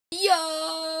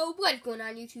What is going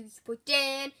on, YouTube? It's your boy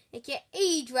Dan, aka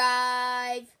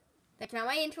E-Drive. That's not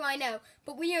my intro, I know.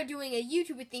 But we are doing a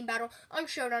YouTuber theme battle on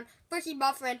Showdown versus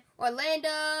my friend Orlando.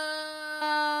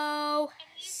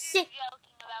 He's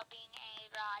joking about being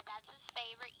A-Drive. That's his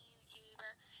favorite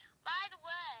YouTuber. By the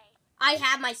way, I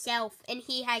have myself, and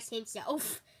he has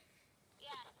himself.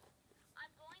 yes,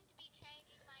 I'm going to be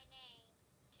changing my name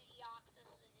to Deoxys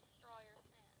the Destroyer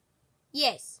soon.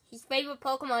 Yes, his favorite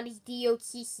Pokemon is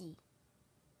Deoxys.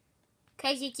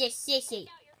 Because it's just sissy.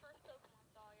 Check out your first Pokemon,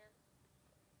 Sawyer.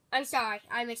 I'm sorry,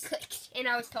 I misclicked, and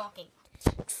I was talking.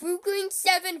 True Green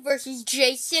 7 versus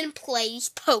Jason Plays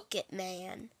Pokemon.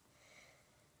 Yeah,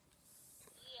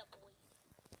 boy.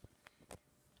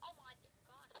 Oh my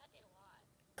god, that did a lot.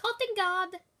 Cotton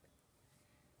God.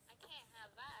 I can't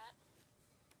have that.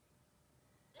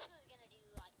 This is gonna do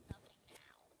like nothing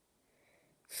now.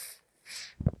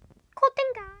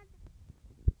 Cotton God.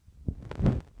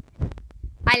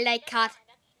 I like That's cotton. fine,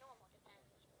 that's normal defense.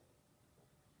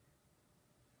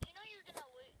 You know you're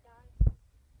gonna lose, guys.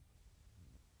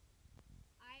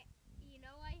 I You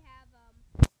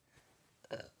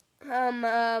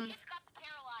just got the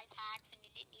paralyzed hacks and you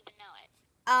didn't even know it.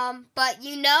 but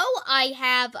you know I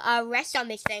have a rest on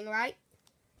this thing, right?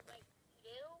 Wait,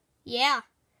 you do? Yeah.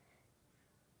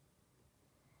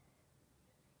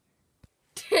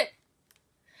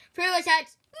 Paralyzed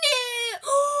hacks. No!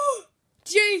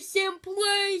 Jason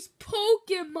Plays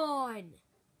Pokemon.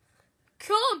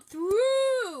 Come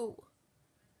through.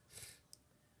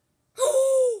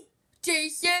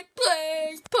 Jason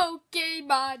Plays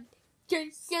Pokemon.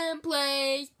 Jason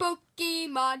Plays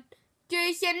Pokemon.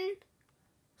 Jason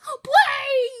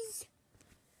Plays.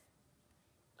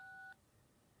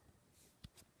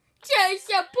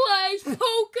 Jason Plays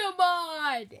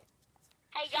Pokemon.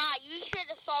 Hey guy, you should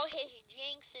have saw his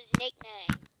Jinx's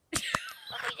nickname.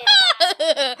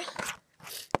 Hey,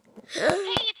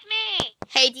 it's me!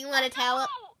 Hey, do you want to tell it?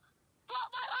 Oh,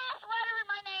 but my last letter in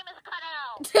my name is cut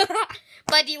out.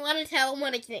 But do you want to tell him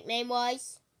what his nickname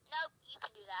was? Nope, you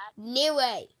can do that. No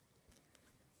way.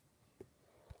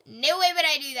 No way would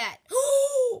I do that.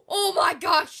 Oh my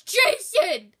gosh,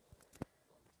 Jason!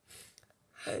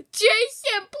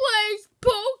 Jason Plays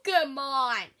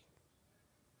Pokemon!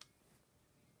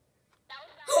 That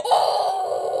was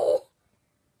Oh!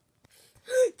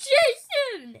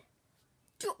 Jason!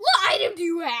 What item do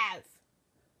you have?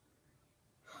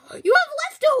 You have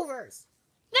leftovers!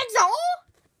 That's all?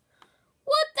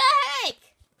 What the heck?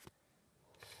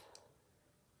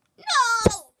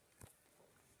 No!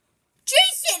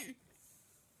 Jason!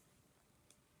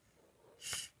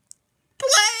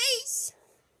 Plays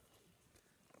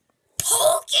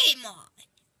Pokemon!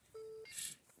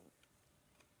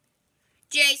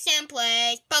 Jason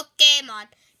Plays Pokemon.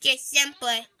 Jason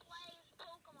Plays.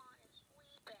 Pokemon is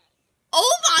sleeping.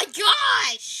 Oh my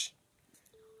gosh!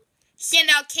 Send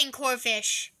out King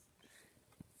Corfish.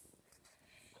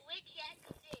 Which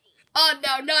City? Oh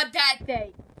no, not that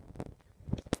thing.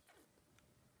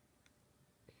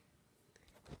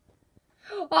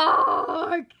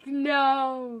 Oh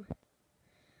no.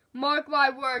 Mark my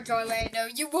words, Orlando.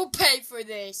 You will pay for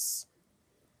this.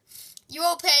 You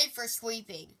will pay for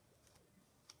sweeping.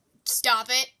 Stop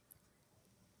it.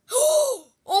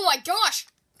 Oh my gosh.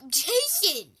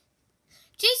 Jason.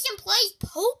 Jason Plays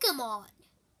Pokemon.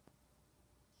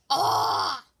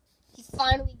 Ah. He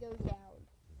finally goes down.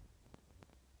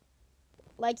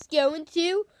 Let's go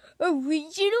into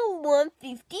Original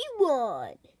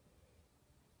 151.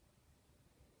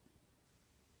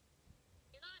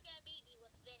 You're not gonna beat me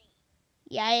with Vinny.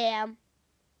 Yeah, I am.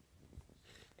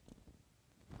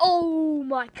 Oh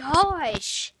my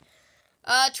gosh.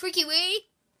 Tricky Wee.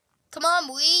 Come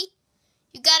on, Wee.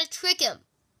 You gotta trick him.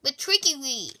 With Tricky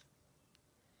Wee.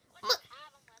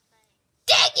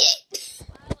 Dang it!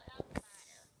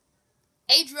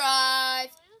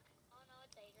 A-Drive. Oh no,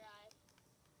 it's A-Drive.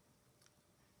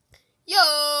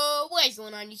 Yo, what is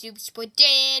going on, YouTube? It's your boy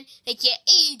Dan, aka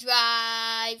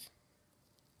E-Drive.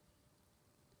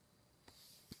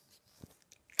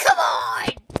 Come on!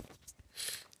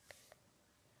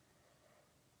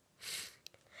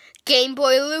 Game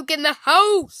Boy Luke in the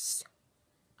house.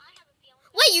 I have a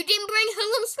feeling. Wait, you didn't bring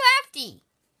Hoodlum Scrafty.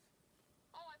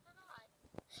 Oh, I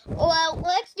forgot. Well,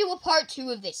 let's do a part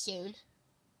 2 of this soon.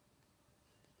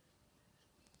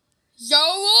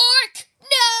 Zolork!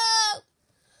 No!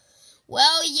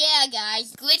 Well, yeah,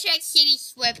 guys. Glitch X City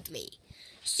swept me.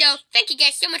 So, thank you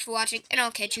guys so much for watching, and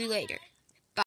I'll catch you later.